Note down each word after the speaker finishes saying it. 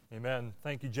Amen.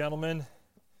 Thank you, gentlemen.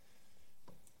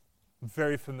 I'm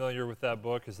very familiar with that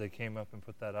book as they came up and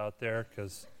put that out there,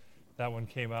 because that one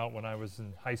came out when I was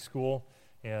in high school,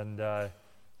 and that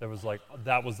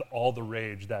was all the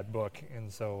rage, that book.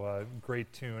 And so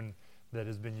great tune that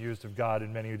has been used of God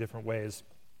in many different ways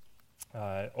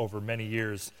over many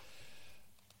years.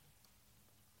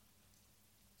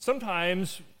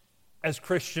 Sometimes, as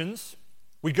Christians,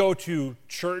 we go to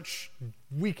church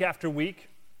week after week,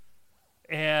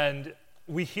 and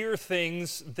we hear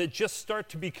things that just start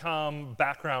to become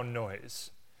background noise.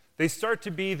 They start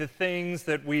to be the things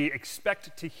that we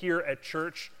expect to hear at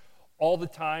church all the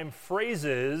time,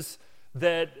 phrases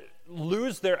that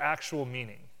lose their actual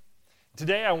meaning.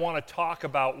 Today I want to talk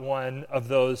about one of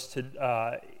those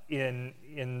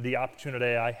in the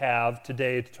opportunity I have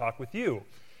today to talk with you.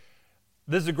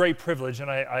 This is a great privilege,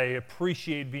 and I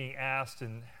appreciate being asked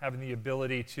and having the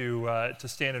ability to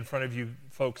stand in front of you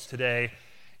folks today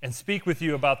and speak with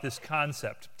you about this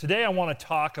concept. Today I want to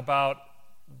talk about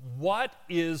what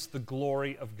is the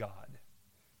glory of God,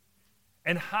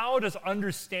 and how does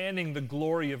understanding the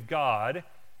glory of God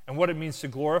and what it means to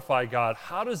glorify God,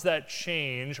 how does that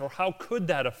change, or how could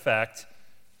that affect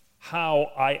how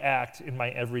I act in my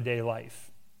everyday life?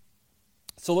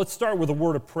 So let's start with a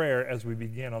word of prayer as we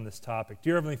begin on this topic.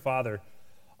 Dear Heavenly Father,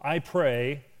 I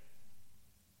pray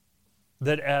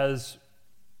that as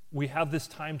we have this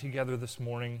time together this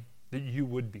morning, that you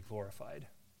would be glorified.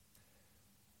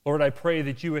 Lord, I pray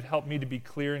that you would help me to be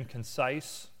clear and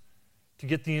concise, to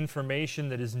get the information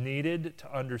that is needed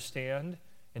to understand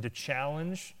and to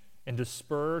challenge and to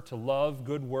spur to love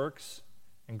good works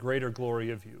and greater glory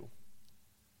of you.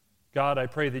 God, I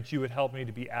pray that you would help me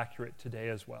to be accurate today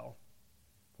as well.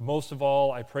 Most of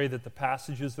all, I pray that the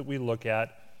passages that we look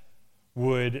at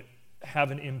would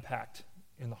have an impact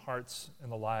in the hearts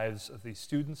and the lives of these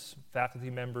students,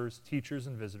 faculty members, teachers,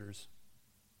 and visitors.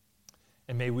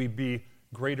 And may we be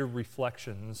greater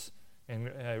reflections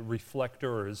and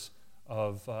reflectors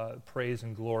of praise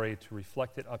and glory to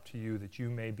reflect it up to you, that you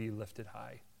may be lifted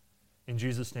high. In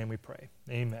Jesus' name we pray.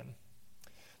 Amen.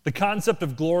 The concept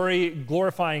of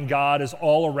glorifying God is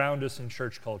all around us in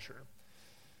church culture.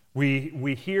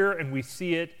 We hear and we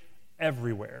see it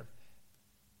everywhere.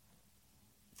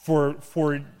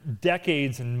 For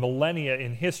decades and millennia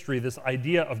in history, this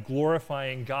idea of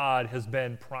glorifying God has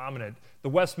been prominent. The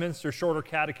Westminster Shorter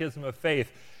Catechism of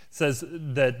Faith says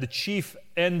that the chief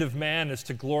end of man is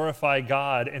to glorify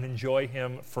God and enjoy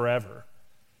him forever.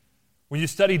 When you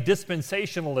study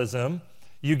dispensationalism,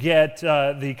 you get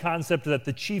the concept that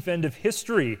the chief end of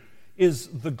history is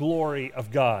the glory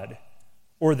of God,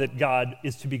 or that God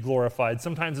is to be glorified.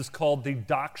 Sometimes it's called the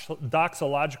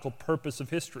doxological purpose of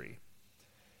history.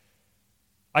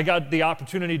 I got the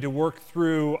opportunity to work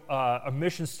through a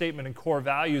mission statement and core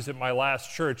values at my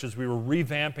last church as we were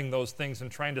revamping those things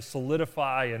and trying to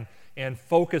solidify and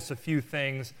focus a few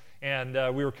things. And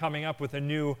we were coming up with a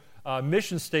new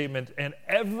mission statement, and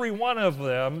every one of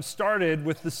them started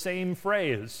with the same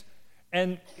phrase.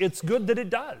 And it's good that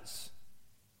it does.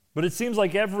 But it seems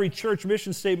like every church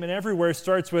mission statement everywhere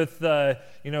starts with,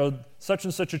 such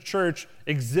and such a church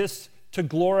exists to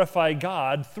glorify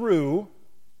God through,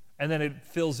 and then it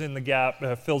fills in the gap,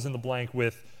 fills in the blank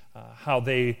with how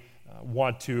they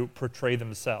want to portray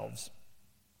themselves.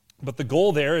 But the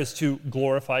goal there is to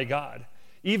glorify God.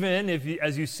 Even if,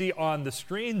 as you see on the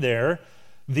screen there,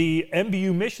 the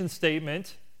MBU mission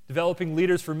statement, developing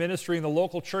leaders for ministry in the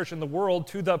local church and the world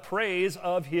to the praise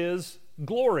of His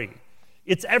glory.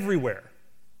 It's everywhere.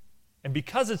 And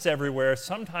because it's everywhere,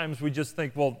 sometimes we just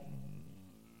think, well,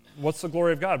 what's the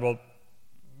glory of God? Well,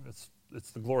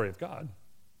 it's the glory of God.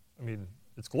 I mean,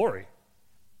 it's glory.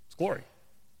 It's glory.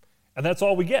 And that's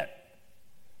all we get.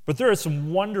 But there are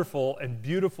some wonderful and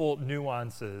beautiful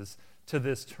nuances to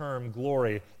this term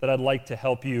glory that I'd like to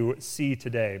help you see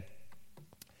today.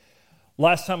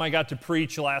 Last time I got to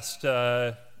preach last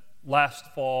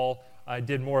fall, I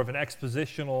did more of an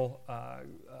expositional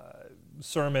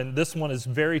sermon. This one is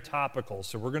very topical,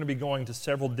 so we're going to be going to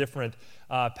several different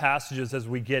passages as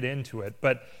we get into it.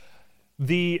 But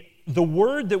the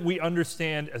word that we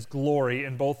understand as glory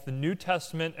in both the New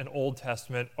Testament and Old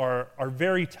Testament are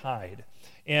very tied.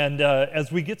 And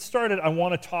as we get started, I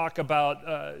want to talk about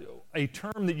a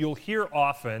term that you'll hear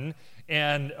often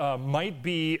and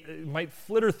might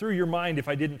flitter through your mind if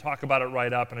I didn't talk about it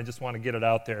right up, and I just want to get it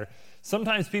out there.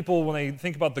 Sometimes people, when they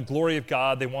think about the glory of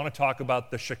God, they want to talk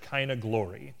about the Shekinah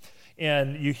glory.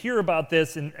 And you hear about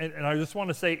this, and I just want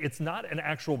to say it's not an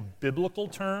actual biblical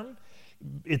term.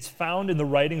 It's found in the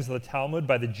writings of the Talmud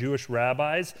by the Jewish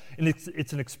rabbis, and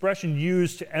it's an expression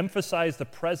used to emphasize the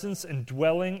presence and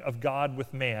dwelling of God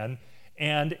with man,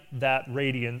 and that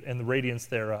radiance and the radiance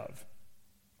thereof.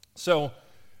 So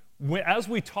as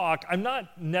we talk, I'm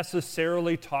not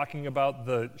necessarily talking about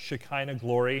the Shekinah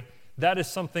glory. That is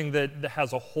something that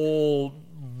has a whole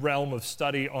realm of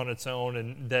study on its own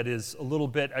and that is a little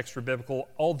bit extra biblical,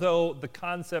 although the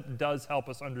concept does help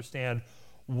us understand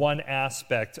one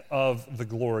aspect of the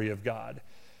glory of God.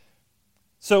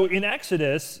 So in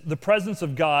Exodus, the presence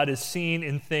of God is seen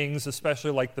in things,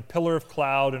 especially like the pillar of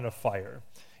cloud and of fire.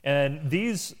 And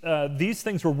these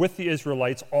things were with the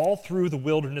Israelites all through the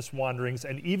wilderness wanderings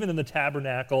and even in the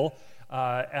tabernacle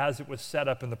as it was set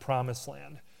up in the Promised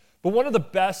Land. But one of the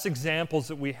best examples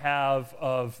that we have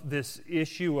of this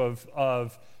issue of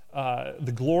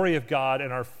the glory of God,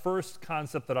 and our first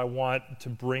concept that I want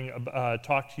to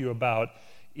talk to you about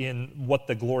in what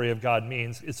the glory of God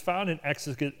means, is found in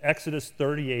Exodus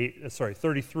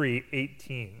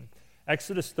 33:18.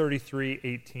 Exodus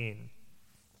 33:18.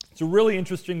 It's a really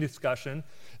interesting discussion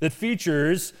that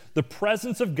features the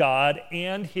presence of God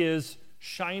and his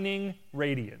shining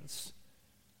radiance.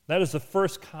 That is the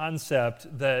first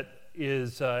concept that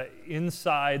is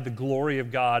inside the glory of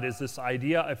God, is this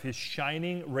idea of his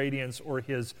shining radiance or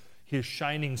his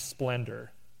shining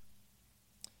splendor.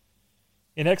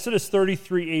 In Exodus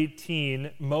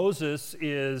 33:18, Moses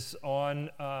is on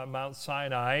Mount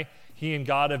Sinai. He and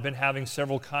God have been having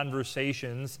several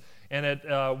conversations. And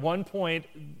at one point,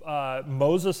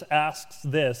 Moses asks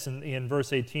this in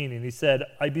verse 18, and he said,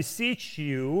 I beseech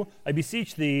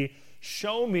thee,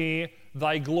 show me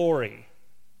thy glory.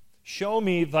 Show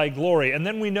me thy glory. And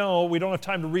then we know, we don't have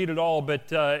time to read it all,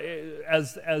 but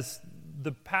as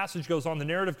the passage goes on, the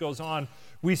narrative goes on,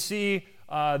 we see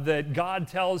that God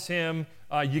tells him,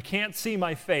 you can't see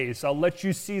my face. I'll let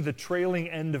you see the trailing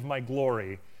end of my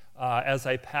glory as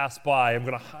I pass by. I'm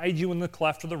going to hide you in the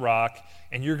cleft of the rock,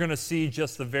 and you're going to see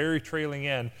just the very trailing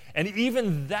end. And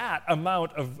even that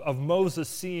amount of Moses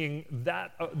seeing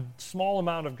that small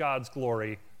amount of God's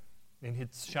glory in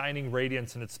its shining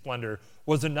radiance and its splendor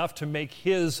was enough to make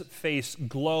his face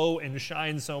glow and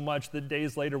shine so much that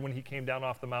days later when he came down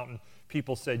off the mountain,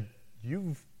 people said,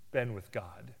 you've been with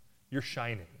God. You're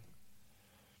shining.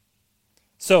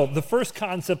 So the first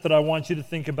concept that I want you to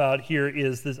think about here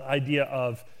is this idea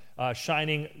of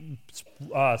shining,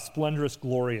 splendorous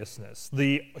gloriousness.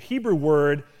 The Hebrew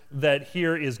word that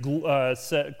here is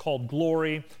called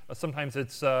glory. Sometimes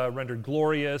it's rendered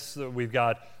glorious. We've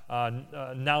got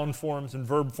noun forms and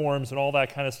verb forms and all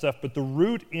that kind of stuff. But the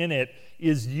root in it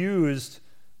is used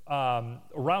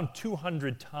around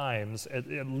 200 times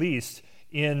at least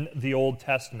in the Old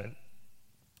Testament.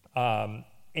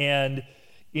 And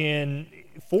in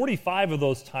 45 of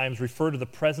those times refer to the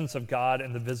presence of God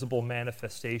and the visible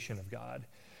manifestation of God.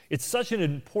 It's such an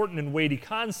important and weighty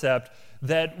concept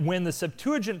that when the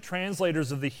Septuagint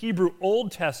translators of the Hebrew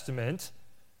Old Testament,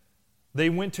 they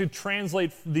went to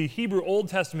translate the Hebrew Old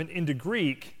Testament into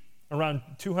Greek around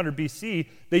 200 BC,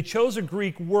 they chose a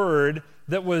Greek word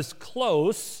that was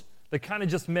close, that kind of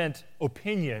just meant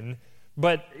opinion,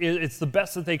 but it's the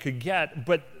best that they could get.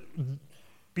 But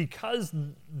because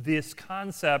this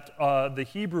concept, the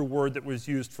Hebrew word that was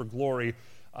used for glory,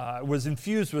 was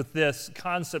infused with this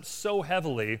concept so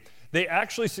heavily, they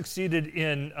actually succeeded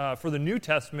in, for the New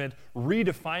Testament,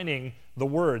 redefining the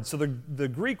word. So the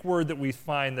Greek word that we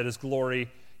find that is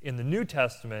glory in the New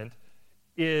Testament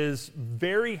is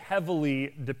very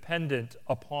heavily dependent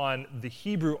upon the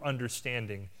Hebrew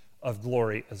understanding of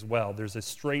glory as well. There's a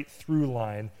straight through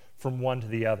line from one to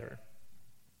the other.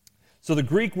 So the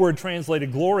Greek word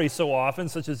translated glory so often,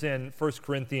 such as in 1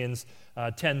 Corinthians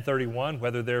 10:31,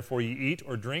 whether therefore you eat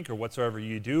or drink or whatsoever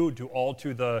you do all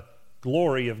to the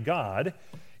glory of God,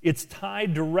 it's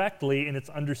tied directly in its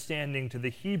understanding to the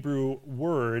Hebrew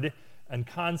word and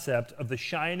concept of the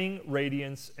shining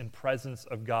radiance and presence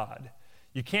of God.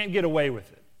 You can't get away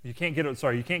with it. You can't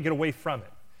get away from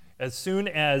it. As soon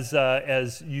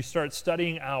as you start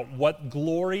studying out what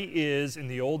glory is in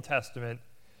the Old Testament,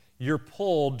 you're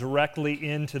pulled directly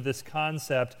into this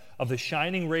concept of the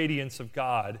shining radiance of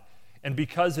God. And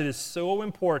because it is so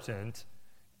important,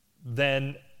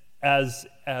 then as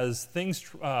things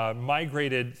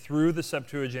migrated through the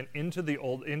Septuagint into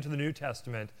the New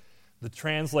Testament, the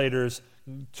translators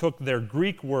took their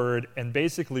Greek word and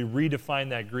basically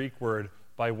redefined that Greek word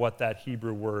by what that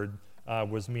Hebrew word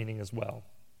was meaning as well.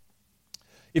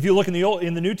 If you look in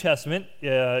the New Testament,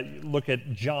 look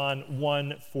at John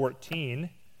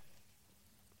 1:14.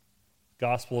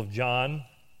 Gospel of John,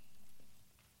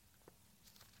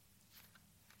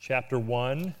 chapter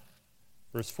 1,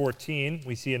 verse 14,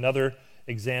 we see another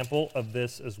example of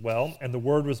this as well. And the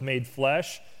Word was made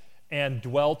flesh and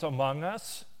dwelt among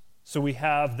us. So we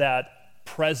have that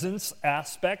presence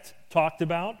aspect talked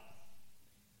about,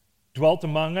 dwelt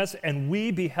among us, and we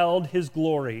beheld his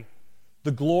glory,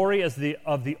 the glory as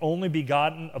of the only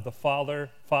begotten of the Father,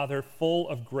 full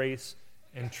of grace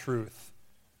and truth.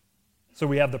 So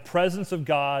we have the presence of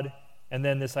God, and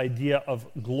then this idea of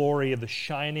glory, of the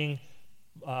shining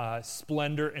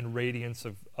splendor and radiance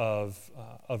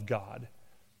of God.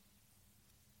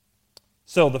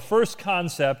 So the first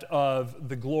concept of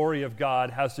the glory of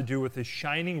God has to do with his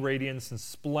shining radiance and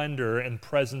splendor and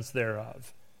presence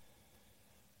thereof.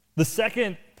 The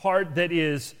second part that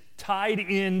is tied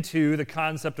into the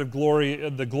concept of glory,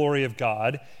 the glory of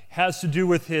God, has to do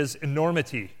with his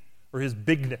enormity or his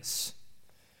bigness.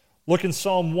 Look in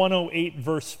Psalm 108,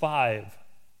 verse 5.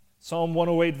 Psalm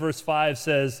 108, verse 5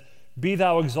 says, "Be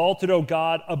thou exalted, O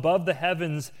God, above the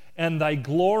heavens, and thy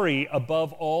glory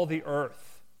above all the earth."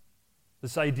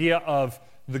 This idea of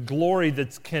the glory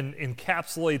that can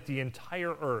encapsulate the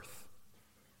entire earth.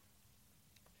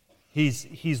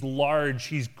 He's large,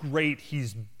 he's great,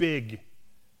 he's big.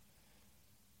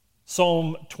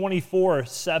 Psalm 24,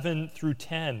 7 through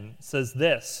 10 says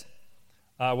this.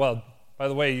 Well, by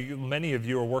the way, many of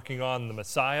you are working on the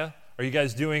Messiah. Are you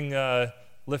guys doing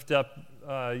Lift Up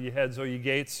Ye Heads, O Ye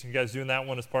Gates? You guys doing that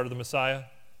one as part of the Messiah?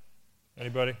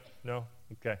 Anybody? No?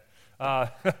 Okay.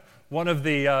 One of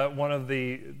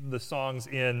the songs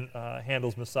in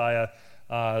Handel's Messiah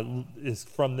is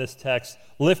from this text.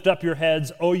 "Lift up your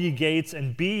heads, O ye gates,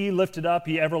 and be ye lifted up,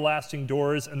 ye everlasting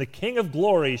doors, and the King of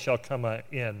glory shall come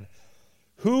in.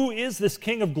 Who is this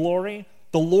King of glory?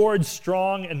 The Lord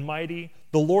strong and mighty,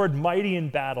 the Lord mighty in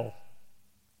battle.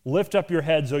 Lift up your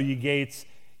heads, O ye gates,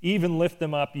 even lift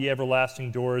them up, ye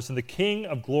everlasting doors, and the King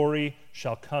of glory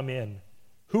shall come in.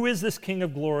 Who is this King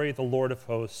of glory? The Lord of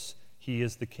hosts. He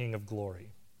is the King of glory."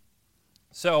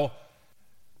 So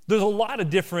there's a lot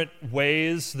of different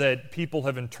ways that people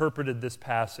have interpreted this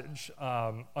passage,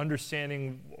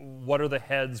 understanding what are the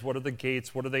heads, what are the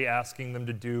gates, what are they asking them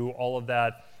to do, all of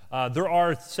that. There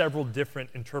are several different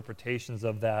interpretations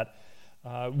of that.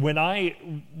 When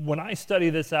I study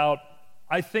this out,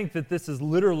 I think that this is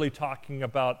literally talking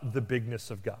about the bigness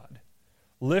of God.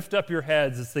 Lift up your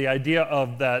heads. It's the idea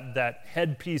of that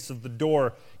headpiece of the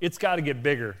door. It's got to get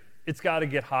bigger. It's got to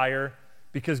get higher,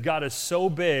 because God is so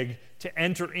big, to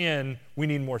enter in, we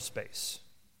need more space.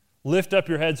 Lift up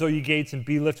your heads, O ye gates, and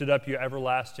be lifted up, you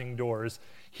everlasting doors.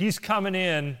 He's coming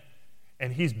in,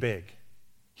 and he's big.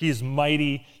 He is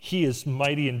mighty. He is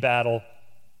mighty in battle.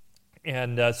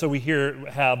 And so we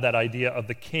have that idea of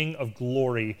the King of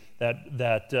glory,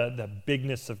 that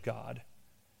bigness of God.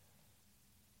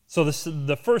 So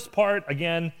the first part,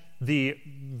 again,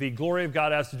 the glory of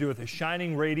God has to do with his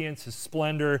shining radiance, his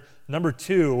splendor. Number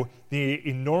two, the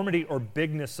enormity or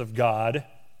bigness of God.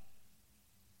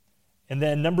 And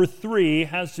then number three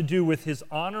has to do with his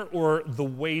honor or the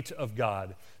weight of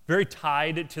God. Very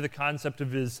tied to the concept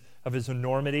of his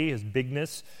enormity, his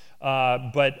bigness,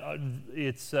 but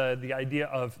it's the idea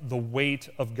of the weight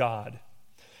of God.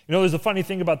 You know, there's a funny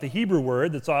thing about the Hebrew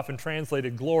word that's often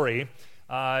translated glory.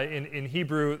 In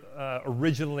Hebrew,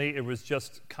 originally it was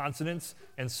just consonants,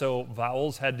 and so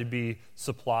vowels had to be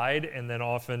supplied, and then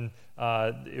often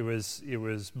it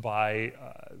was by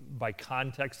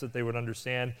context that they would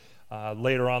understand.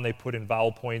 Later on, they put in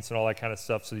vowel points and all that kind of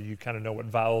stuff, so that you kind of know what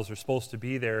vowels are supposed to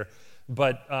be there.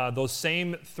 But those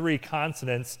same three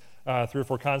or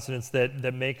four consonants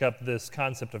that make up this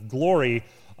concept of glory,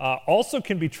 also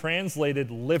can be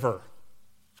translated liver,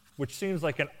 which seems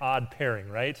like an odd pairing,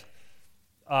 right?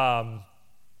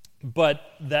 But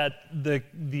that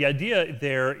the idea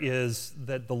there is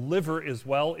that the liver as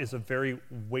well is a very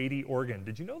weighty organ.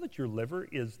 Did you know that your liver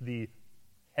is the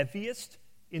heaviest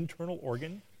internal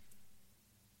organ?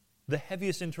 The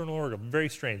heaviest internal organ. Very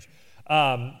strange.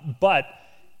 But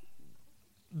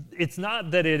it's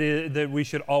not that it is that we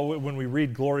should always, when we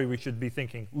read glory, we should be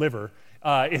thinking liver.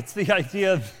 It's the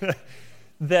idea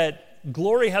that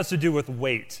glory has to do with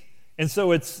weight. And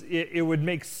so it would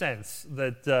make sense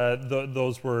that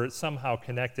those were somehow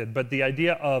connected. But the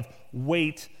idea of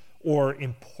weight or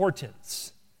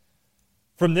importance,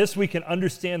 from this we can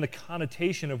understand the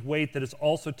connotation of weight that is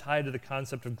also tied to the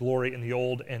concept of glory in the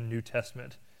Old and New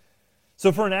Testament.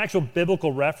 So for an actual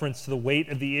biblical reference to the weight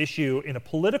of the issue in a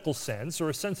political sense or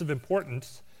a sense of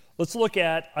importance, let's look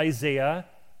at Isaiah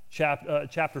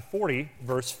chapter 40,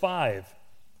 verse 5.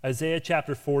 Isaiah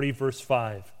chapter 40, verse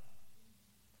 5.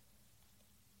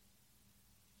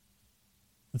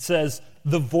 It says,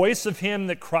 "The voice of him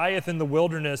that crieth in the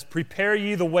wilderness, prepare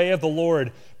ye the way of the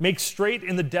Lord. Make straight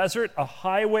in the desert a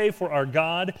highway for our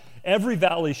God. Every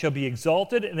valley shall be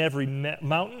exalted, and every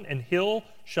mountain and hill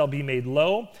shall be made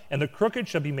low, and the crooked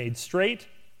shall be made straight,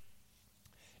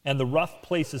 and the rough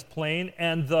places plain,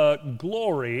 and the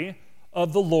glory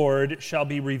of the Lord shall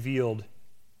be revealed,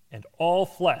 and all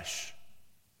flesh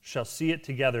shall see it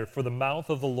together, for the mouth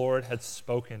of the Lord hath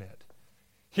spoken it.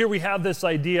 Here we have this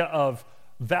idea of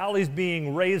valleys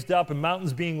being raised up and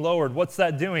mountains being lowered. What's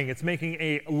that doing? It's making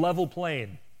a level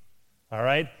plain. All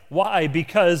right? Why?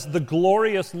 Because the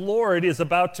glorious Lord is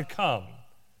about to come.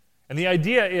 And the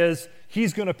idea is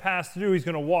he's going to pass through, he's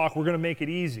going to walk, we're going to make it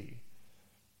easy.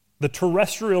 The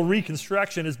terrestrial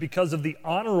reconstruction is because of the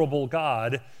honorable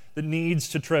God that needs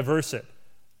to traverse it.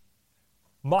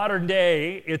 Modern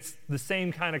day, it's the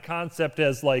same kind of concept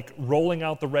as like rolling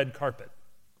out the red carpet.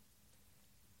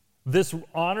 This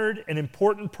honored and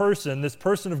important person, this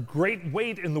person of great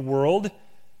weight in the world,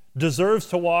 deserves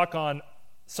to walk on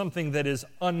something that is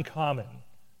uncommon.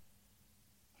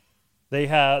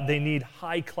 They need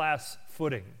high-class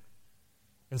footing.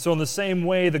 And so in the same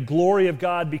way, the glory of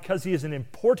God, because he is an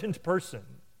important person,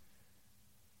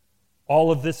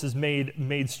 all of this is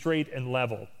made straight and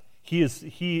level. He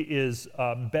is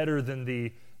better than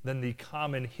the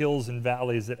common hills and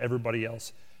valleys that everybody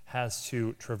else has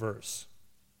to traverse.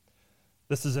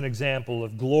 This is an example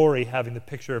of glory having the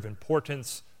picture of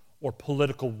importance or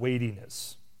political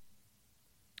weightiness.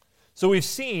 So we've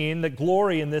seen that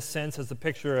glory in this sense has the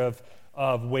picture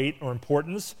of weight or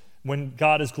importance. When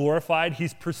God is glorified,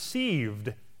 he's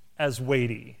perceived as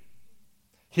weighty.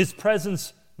 His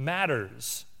presence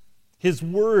matters. His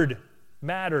word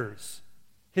matters.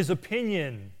 His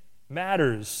opinion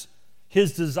matters.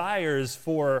 His desires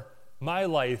for my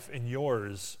life and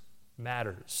yours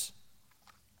matters.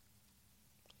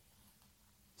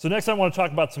 So next I want to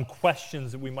talk about some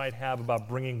questions that we might have about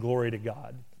bringing glory to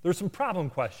God. There's some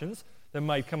problem questions that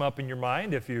might come up in your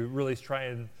mind if you really try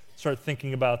and start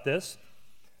thinking about this.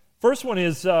 First one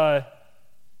is, so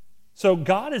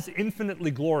God is infinitely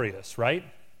glorious, right?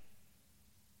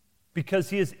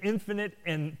 Because he is infinite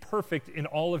and perfect in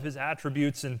all of his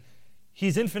attributes, and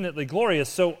he's infinitely glorious.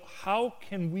 So how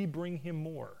can we bring him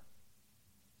more?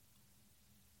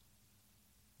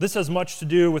 This has much to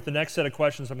do with the next set of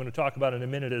questions I'm going to talk about in a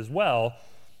minute as well,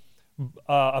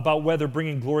 about whether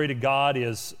bringing glory to God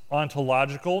is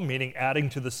ontological, meaning adding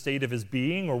to the state of his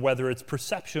being, or whether it's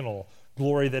perceptional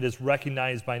glory that is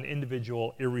recognized by an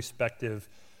individual irrespective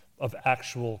of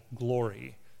actual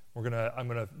glory. I'm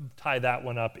going to tie that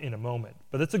one up in a moment.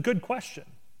 But it's a good question.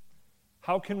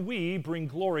 How can we bring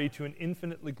glory to an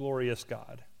infinitely glorious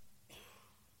God?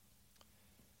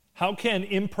 How can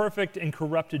imperfect and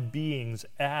corrupted beings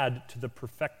add to the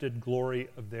perfected glory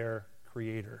of their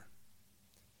Creator?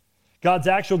 God's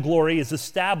actual glory is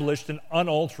established and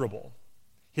unalterable.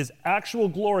 His actual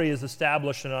glory is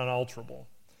established and unalterable.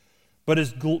 But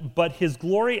his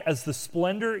glory as the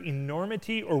splendor,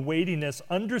 enormity, or weightiness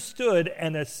understood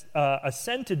and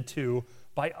assented to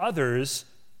by others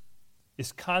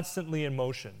is constantly in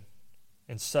motion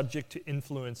and subject to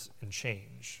influence and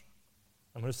change.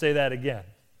 I'm going to say that again.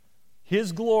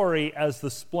 His glory as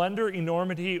the splendor,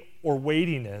 enormity, or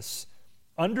weightiness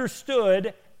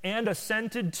understood and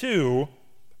assented to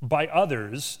by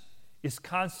others is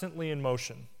constantly in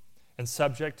motion and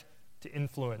subject to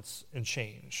influence and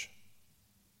change.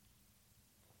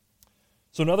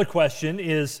 So another question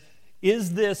is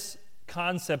this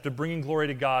concept of bringing glory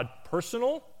to God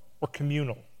personal or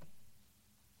communal?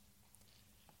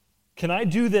 Can I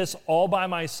do this all by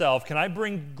myself? Can I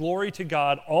bring glory to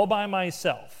God all by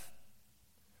myself?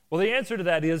 Well, the answer to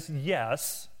that is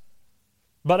yes,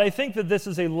 but I think that this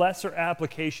is a lesser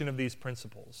application of these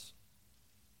principles.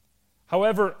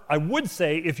 However, I would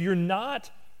say if you're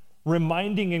not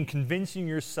reminding and convincing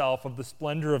yourself of the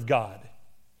splendor of God,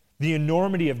 the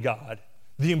enormity of God,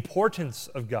 the importance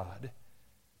of God,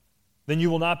 then you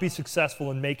will not be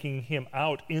successful in making him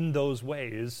out in those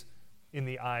ways in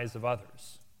the eyes of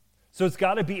others. So it's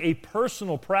got to be a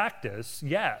personal practice,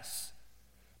 yes,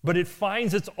 but it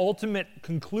finds its ultimate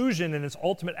conclusion and its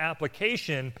ultimate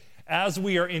application as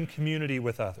we are in community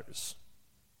with others.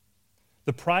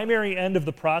 The primary end of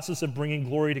the process of bringing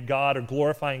glory to God or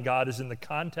glorifying God is in the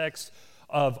context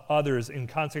of others, in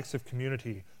context of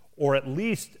community, or at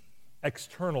least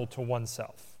external to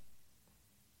oneself.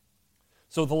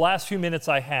 So the last few minutes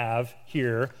I have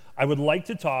here, I would like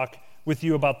to talk with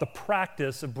you about the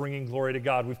practice of bringing glory to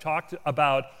God. We've talked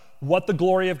about what the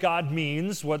glory of God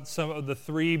means, what some of the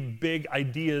three big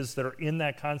ideas that are in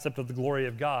that concept of the glory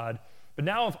of God. But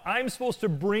now if I'm supposed to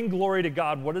bring glory to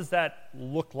God, what does that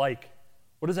look like?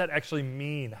 What does that actually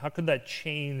mean? How could that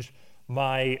change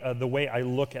the way I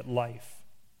look at life?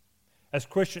 As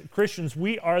Christians,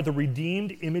 we are the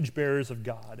redeemed image bearers of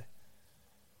God.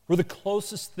 We're the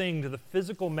closest thing to the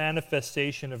physical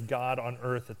manifestation of God on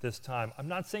earth at this time. I'm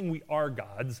not saying we are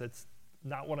gods. That's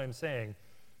not what I'm saying.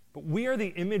 But we are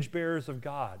the image bearers of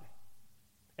God.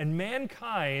 And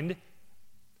mankind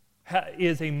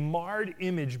is a marred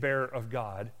image bearer of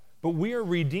God, but we are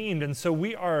redeemed, and so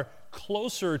we are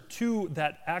closer to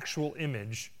that actual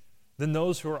image than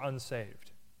those who are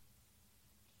unsaved.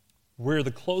 We're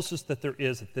the closest that there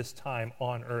is at this time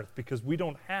on earth because we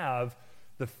don't have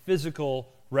the physical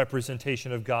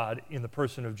representation of God in the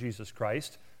person of Jesus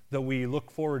Christ, though we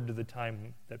look forward to the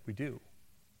time that we do.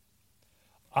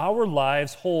 Our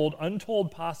lives hold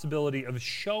untold possibility of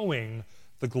showing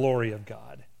the glory of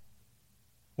God.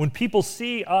 When people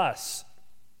see us,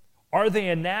 are they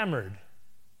enamored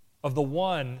of the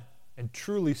one and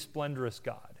truly splendorous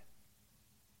God?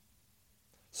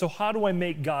 So how do I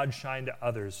make God shine to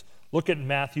others? Look at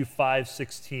Matthew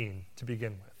 5:16 to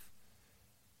begin with.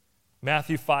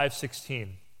 Matthew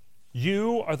 5:16.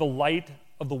 You are the light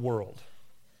of the world.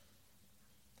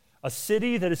 A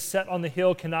city that is set on the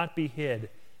hill cannot be hid.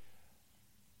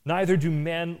 Neither do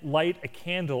men light a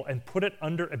candle and put it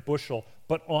under a bushel,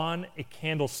 but on a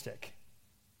candlestick.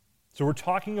 So we're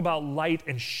talking about light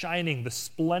and shining, the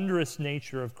splendorous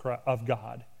nature of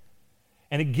God.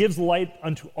 And it gives light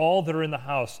unto all that are in the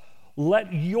house.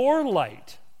 Let your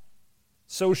light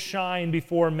so shine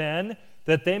before men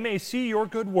that they may see your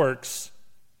good works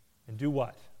and do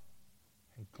what?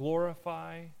 And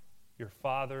glorify your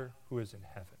Father who is in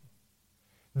heaven.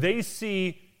 They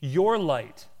see your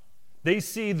light. They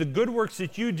see the good works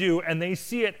that you do, and they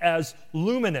see it as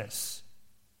luminous.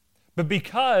 But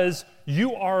because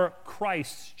you are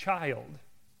Christ's child,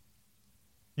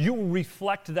 you will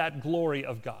reflect that glory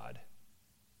of God.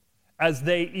 As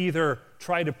they either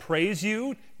try to praise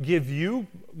you, give you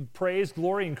praise,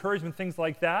 glory, encouragement, things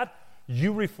like that,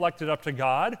 you reflect it up to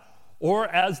God. Or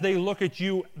as they look at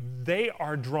you, they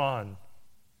are drawn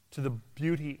to the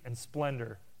beauty and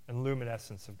splendor and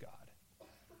luminescence of God.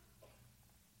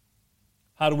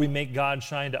 How do we make God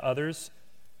shine to others?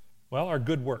 Well, our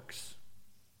good works,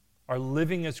 our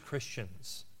living as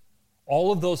Christians,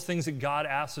 all of those things that God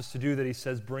asks us to do that he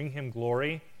says bring him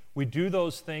glory, we do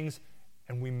those things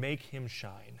and we make him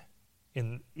shine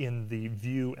in the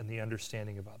view and the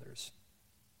understanding of others.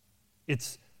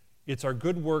 It's our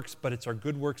good works, but it's our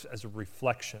good works as a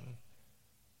reflection.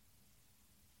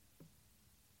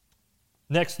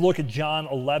 Next, look at John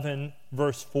 11,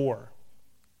 verse 4.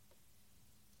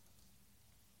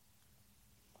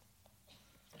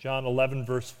 John 11,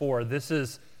 verse 4. This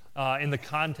is in the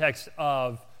context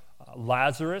of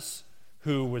Lazarus,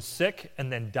 who was sick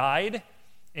and then died.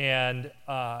 And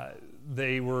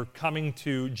they were coming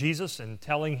to Jesus and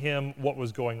telling him what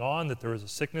was going on, that there was a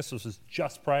sickness. This was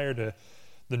just prior to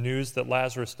the news that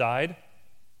Lazarus died.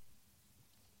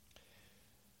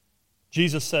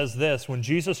 Jesus says this, when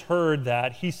Jesus heard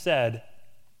that, he said,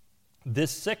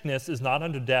 "This sickness is not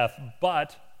unto death,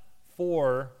 but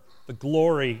for the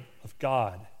glory of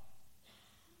God,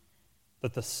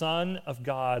 that the Son of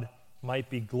God might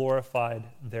be glorified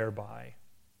thereby."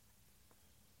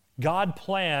 God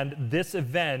planned this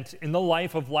event in the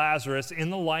life of Lazarus, in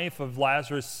the life of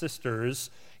Lazarus'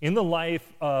 sisters, in the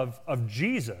life of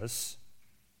Jesus.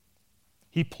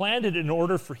 He planned it in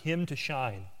order for him to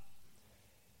shine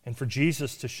and for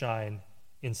Jesus to shine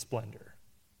in splendor.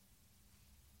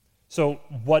 So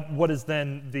what is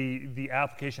then the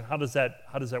application? How does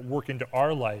that work into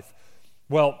our life?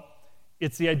 Well,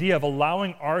 it's the idea of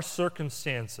allowing our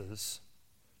circumstances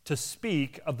to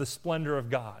speak of the splendor of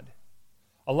God.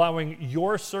 Allowing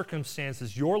your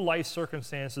circumstances, your life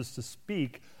circumstances, to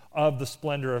speak of the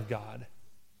splendor of God.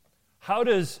 How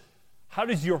does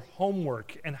your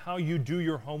homework and how you do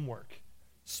your homework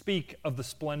speak of the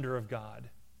splendor of God?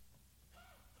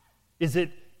 Is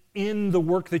it in the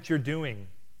work that you're doing?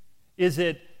 Is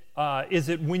it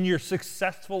when you're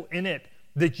successful in it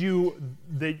that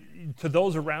to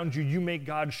those around you, you make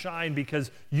God shine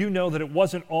because you know that it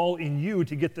wasn't all in you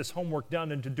to get this homework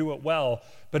done and to do it well,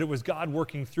 but it was God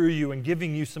working through you and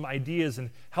giving you some ideas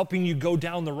and helping you go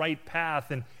down the right path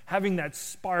and having that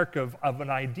spark of an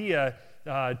idea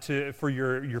for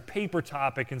your paper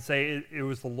topic and say it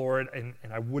was the Lord and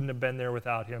I wouldn't have been there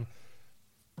without him.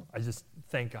 I just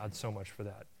thank God so much for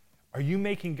that. Are you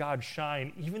making God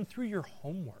shine even through your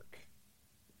homework?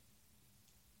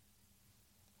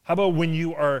 How about when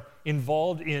you are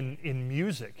involved in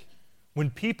music? When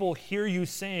people hear you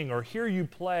sing or hear you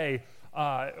play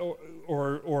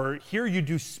or hear you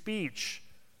do speech,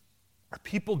 are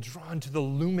people drawn to the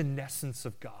luminescence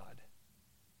of God?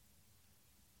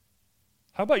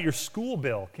 How about your school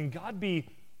bill? Can God be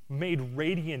made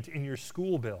radiant in your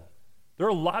school bill? There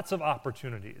are lots of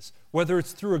opportunities, whether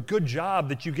it's through a good job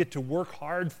that you get to work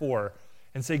hard for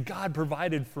and say, God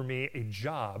provided for me a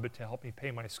job to help me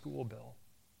pay my school bill.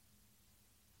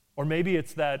 Or maybe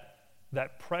it's that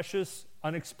precious,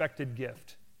 unexpected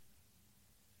gift.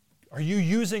 Are you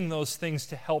using those things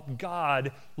to help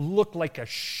God look like a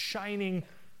shining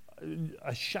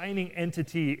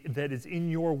entity that is in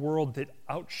your world that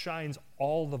outshines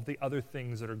all of the other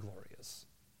things that are glorious?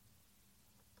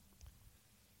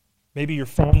 Maybe your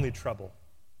family trouble.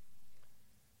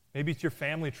 Maybe it's your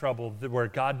family trouble where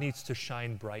God needs to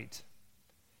shine bright,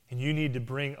 and you need to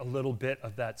bring a little bit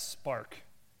of that spark.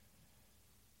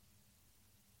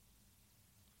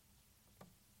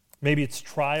 Maybe it's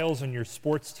trials in your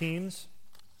sports teams.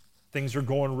 Things are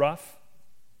going rough.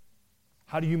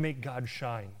 How do you make God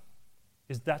shine?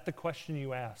 Is that the question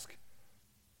you ask?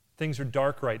 Things are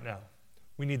dark right now.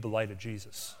 We need the light of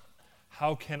Jesus.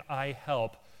 How can I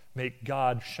help make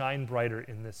God shine brighter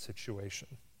in this situation?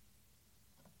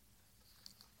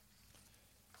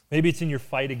 Maybe it's in your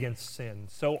fight against sin.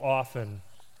 So often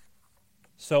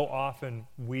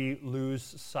we lose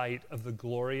sight of the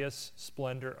glorious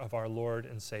splendor of our Lord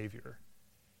and Savior.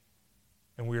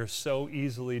 And we are so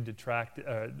easily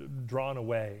drawn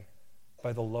away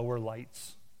by the lower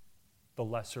lights, the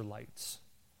lesser lights.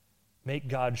 Make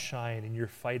God shine in your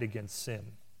fight against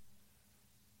sin.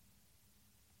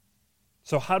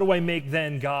 So how do I make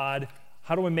God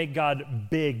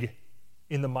big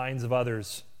in the minds of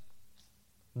others?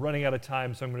 I'm running out of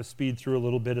time, so I'm going to speed through a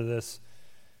little bit of this.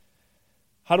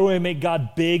 How do I make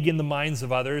God big in the minds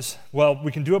of others? Well,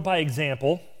 we can do it by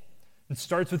example. It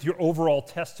starts with your overall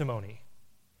testimony.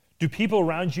 Do people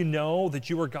around you know that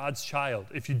you are God's child?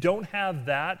 If you don't have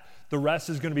that, the rest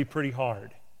is going to be pretty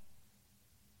hard.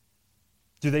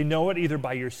 Do they know it either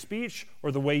by your speech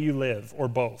or the way you live, or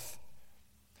both?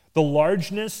 The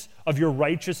largeness of your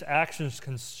righteous actions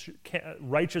can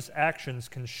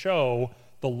show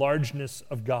the largeness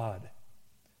of God.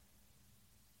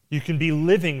 You can be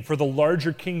living for the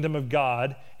larger kingdom of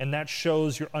God, and that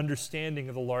shows your understanding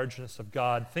of the largeness of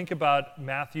God. Think about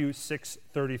Matthew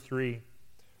 6:33,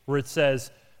 where it says,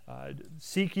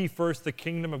 seek ye first the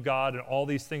kingdom of God, and all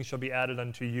these things shall be added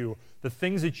unto you. The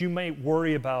things that you may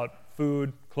worry about,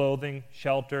 food, clothing,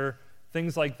 shelter,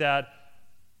 things like that,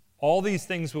 all these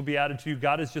things will be added to you.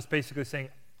 God is just basically saying,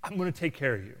 I'm going to take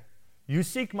care of you. You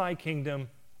seek my kingdom,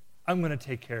 I'm going to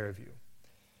take care of you.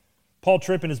 Paul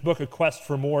Tripp, in his book, A Quest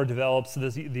for More, develops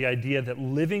the idea that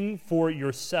living for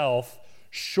yourself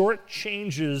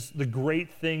shortchanges the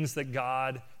great things that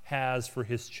God has for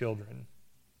his children.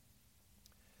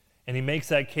 And he makes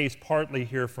that case partly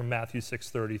here from Matthew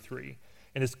 6:33.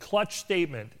 And his clutch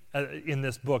statement in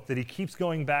this book that he keeps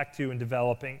going back to and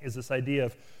developing is this idea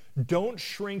of don't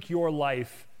shrink your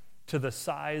life to the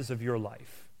size of your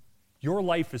life. Your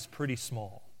life is pretty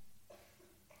small.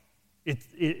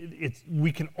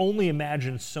 We can only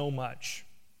imagine so much.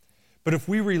 But if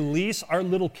we release our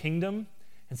little kingdom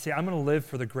and say, I'm going to live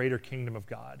for the greater kingdom of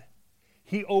God,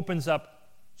 he opens up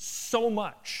so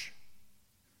much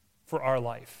for our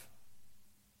life.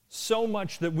 So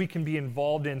much that we can be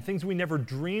involved in, things we never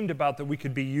dreamed about that we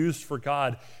could be used for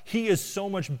God. He is so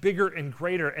much bigger and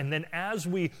greater. And then as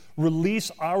we release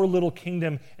our little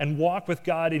kingdom and walk with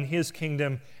God in his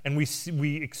kingdom, and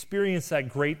we experience that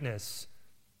greatness,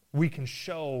 we can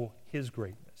show his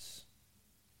greatness.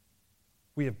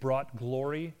 We have brought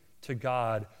glory to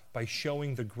God by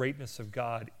showing the greatness of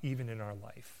God even in our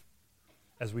life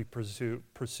as we pursue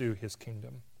his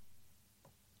kingdom.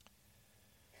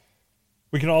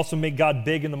 We can also make God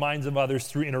big in the minds of others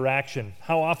through interaction.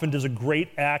 How often does a great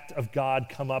act of God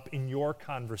come up in your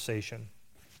conversation?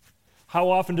 How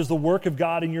often does the work of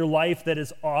God in your life that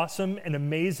is awesome and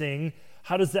amazing,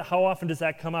 how often does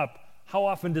that come up? How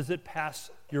often does it pass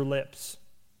your lips?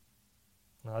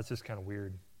 Well, that's just kind of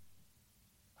weird.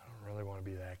 I don't really want to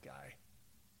be that guy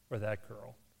or that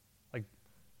girl. Like,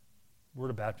 we're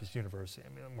at Baptist University. I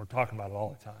mean, we're talking about it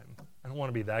all the time. I don't want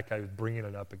to be that guy who's bringing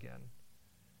it up again.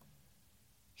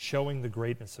 Showing the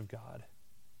greatness of God.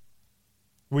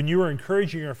 When you are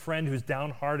encouraging your friend who's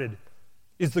downhearted,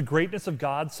 is the greatness of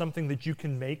God something that you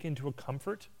can make into a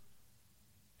comfort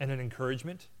and an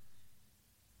encouragement?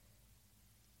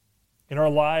 In our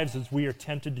lives, as we are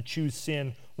tempted to choose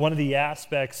sin, one of the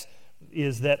aspects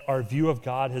is that our view of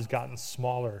God has gotten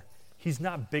smaller. He's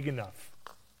not big enough.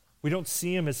 We don't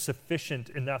see him as sufficient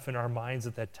enough in our minds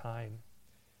at that time.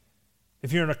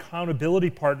 If you're an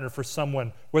accountability partner for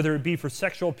someone, whether it be for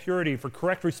sexual purity, for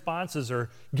correct responses,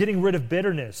 or getting rid of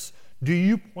bitterness, do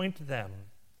you point them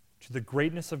to the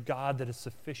greatness of God that is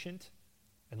sufficient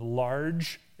and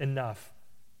large enough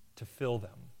to fill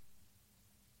them.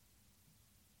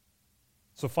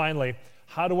 So finally,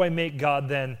 how do I make God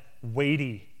then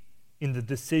weighty in the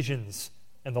decisions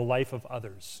and the life of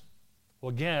others? Well,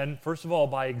 again, first of all,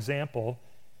 by example,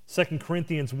 2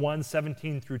 Corinthians 1,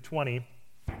 17 through 20,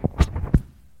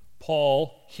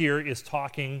 Paul here is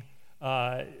talking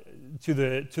to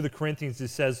the Corinthians. He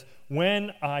says,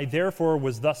 "When I therefore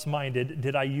was thus minded,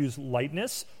 did I use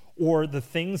lightness, or the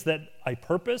things that I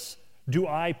purpose? Do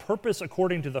I purpose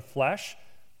according to the flesh,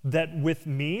 that with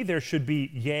me there should be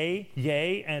yea,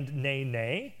 yea, and nay,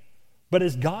 nay? But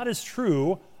as God is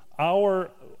true,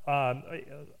 our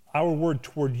word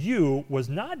toward you was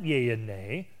not yea and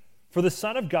nay, for the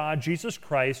Son of God, Jesus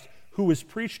Christ, who was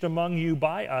preached among you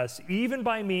by us, even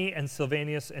by me and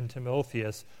Silvanus and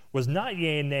Timotheus, was not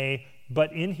yea and nay,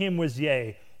 but in him was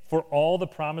yea. For all the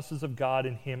promises of God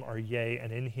in him are yea,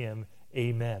 and in him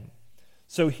amen."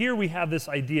 So here we have this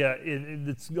idea,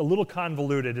 it's a little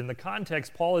convoluted. In the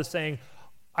context, Paul is saying,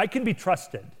 I can be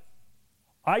trusted.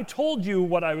 I told you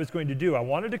what I was going to do. I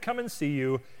wanted to come and see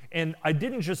you, and I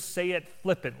didn't just say it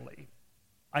flippantly.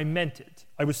 I meant it.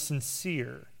 I was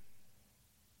sincere.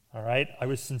 All right? I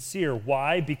was sincere.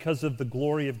 Why? Because of the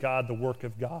glory of God, the work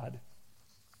of God.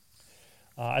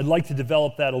 I'd like to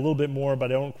develop that a little bit more,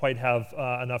 but I don't quite have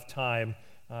enough time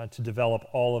to develop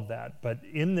all of that. But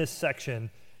in this section,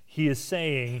 he is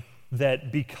saying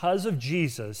that because of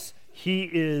Jesus, he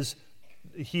is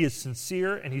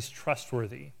sincere and he's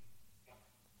trustworthy.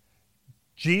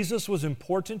 Jesus was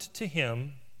important to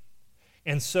him,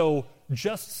 and so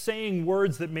just saying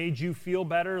words that made you feel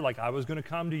better, like I was going to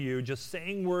come to you, just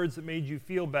saying words that made you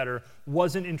feel better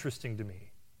wasn't interesting to me.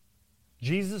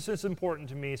 Jesus is important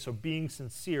to me, so being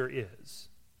sincere is.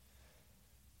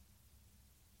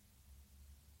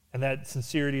 And that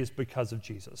sincerity is because of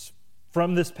Jesus.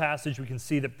 From this passage, we can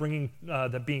see that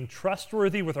being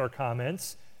trustworthy with our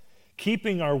comments,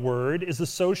 keeping our word, is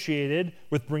associated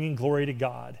with bringing glory to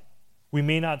God. We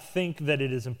may not think that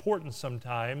it is important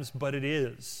sometimes, but it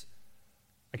is.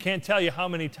 I can't tell you how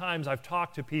many times I've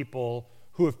talked to people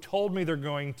who have told me they're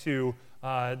going to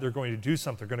do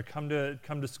something. They're going to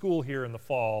come to school here in the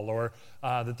fall, or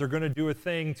that they're going to do a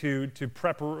thing to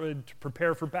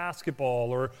prepare for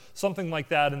basketball or something like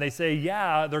that. And they say,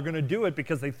 yeah, they're going to do it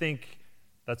because they think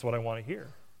that's what I want to hear.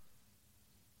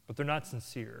 But they're not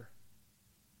sincere.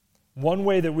 One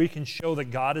way that we can show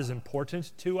that God is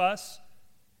important to us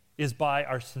is by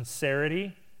our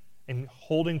sincerity and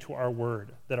holding to our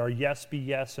word, that our yes be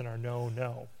yes and our no,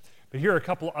 no. But here are a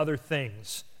couple other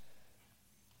things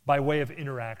by way of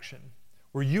interaction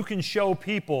where you can show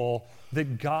people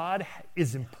that God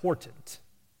is important,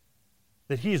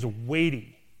 that he is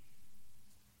weighty.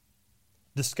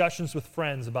 Discussions with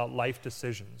friends about life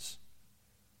decisions.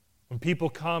 When people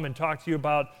come and talk to you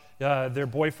about their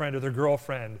boyfriend or their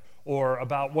girlfriend, or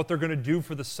about what they're going to do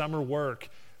for the summer work,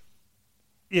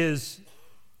 is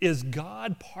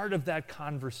God part of that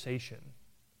conversation?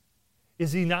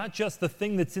 Is he not just the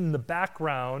thing that's in the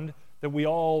background that we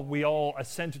all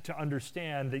assent to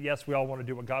understand that, yes, we all want to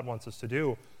do what God wants us to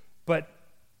do, but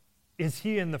is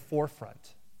he in the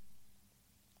forefront?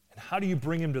 And how do you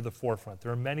bring him to the forefront?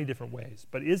 There are many different ways,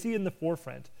 but is he in the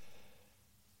forefront?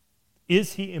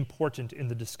 Is he important in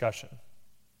the discussion?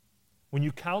 When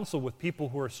you counsel with people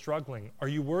who are struggling, are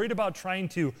you worried about trying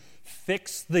to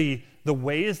fix the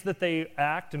ways that they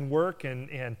act and work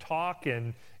and talk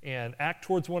and act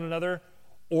towards one another?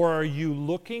 Or are you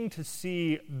looking to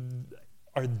see,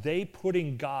 are they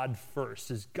putting God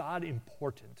first? Is God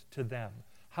important to them?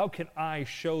 How can I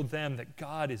show them that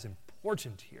God is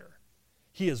important here?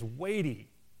 He is weighty.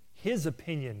 His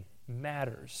opinion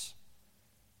matters.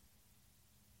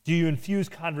 Do you infuse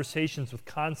conversations with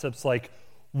concepts like,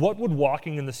 what would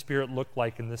walking in the Spirit look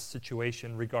like in this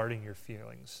situation regarding your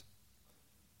feelings?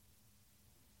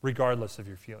 Regardless of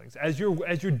your feelings. As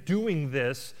you're doing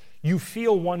this, you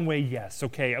feel one way, yes,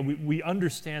 okay, we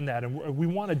understand that, and we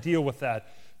want to deal with that.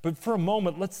 But for a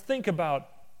moment, let's think about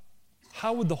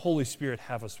how would the Holy Spirit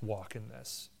have us walk in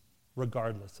this,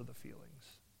 regardless of the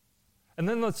feelings? And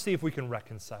then let's see if we can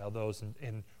reconcile those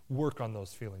and work on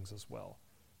those feelings as well.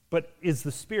 But is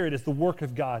the work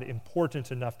of God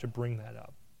important enough to bring that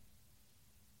up?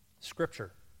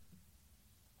 Scripture.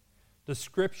 Does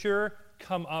Scripture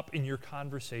come up in your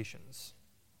conversations?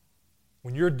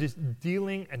 When you're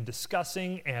dealing and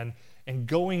discussing and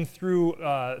going through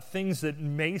things that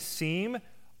may seem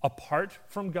apart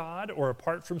from God or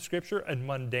apart from Scripture and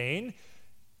mundane,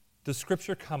 does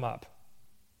Scripture come up?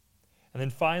 And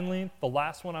then finally, the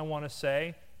last one I want to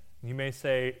say, you may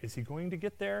say, is he going to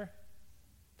get there?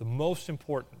 The most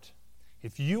important,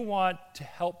 If you want to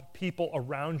help people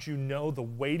around you know the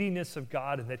weightiness of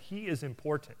God and that he is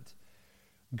important,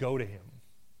 go to him.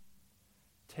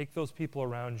 Take those people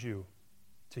around you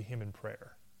to him in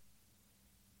prayer.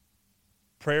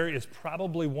 Prayer is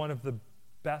probably one of the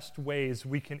best ways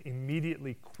we can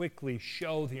immediately, quickly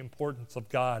show the importance of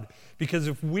God. Because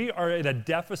if we are at a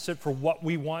deficit for what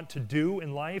we want to do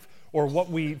in life or what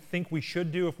we think we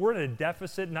should do, if we're at a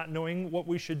deficit not knowing what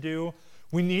we should do,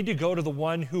 we need to go to the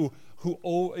one who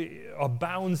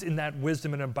abounds in that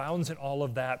wisdom and abounds in all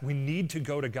of that. We need to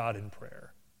go to God in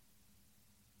prayer.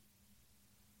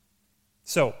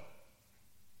 So,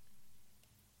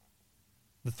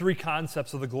 the three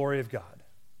concepts of the glory of God: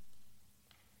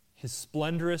 his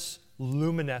splendorous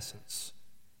luminescence,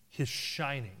 his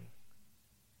shining.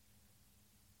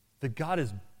 That God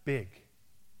is big.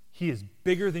 He is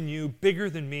bigger than you, bigger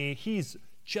than me. He's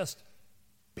just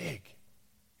big.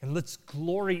 And let's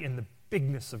glory in the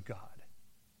bigness of God.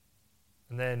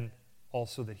 And then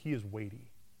also that he is weighty.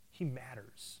 He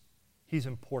matters. He's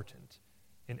important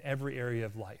in every area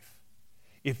of life.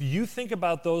 If you think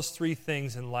about those three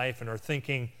things in life and are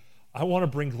thinking, I want to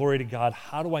bring glory to God,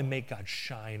 how do I make God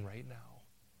shine right now?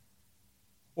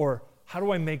 Or how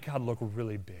do I make God look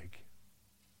really big?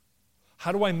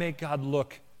 How do I make God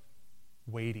look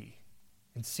weighty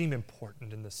and seem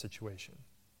important in this situation?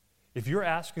 If you're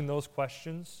asking those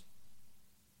questions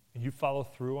and you follow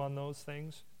through on those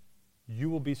things, you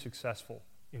will be successful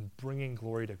in bringing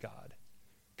glory to God.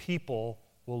 People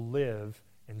will live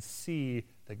and see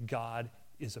that God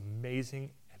is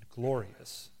amazing and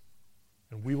glorious,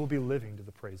 and we will be living to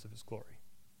the praise of his glory.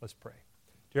 Let's pray.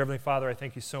 Dear Heavenly Father, I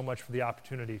thank you so much for the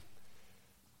opportunity.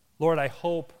 Lord, I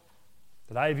hope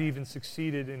that I've even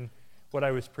succeeded in what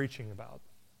I was preaching about,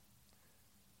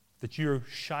 that you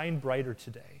shine brighter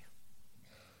today,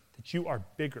 that you are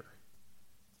bigger,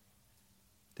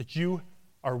 that you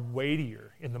are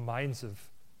weightier in the minds of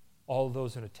all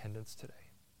those in attendance today.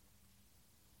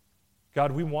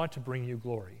 God, we want to bring you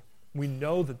glory. We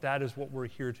know that that is what we're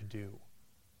here to do.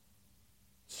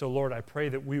 So, Lord, I pray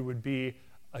that we would be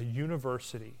a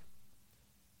university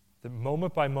that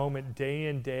moment by moment, day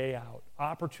in, day out,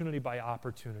 opportunity by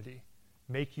opportunity,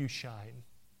 make you shine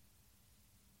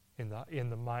in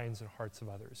the minds and hearts of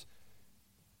others.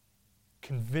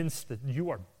 Convinced that you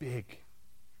are big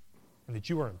and that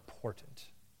you are important.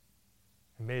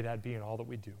 And may that be in all that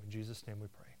we do. In Jesus' name we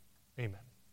pray. Amen.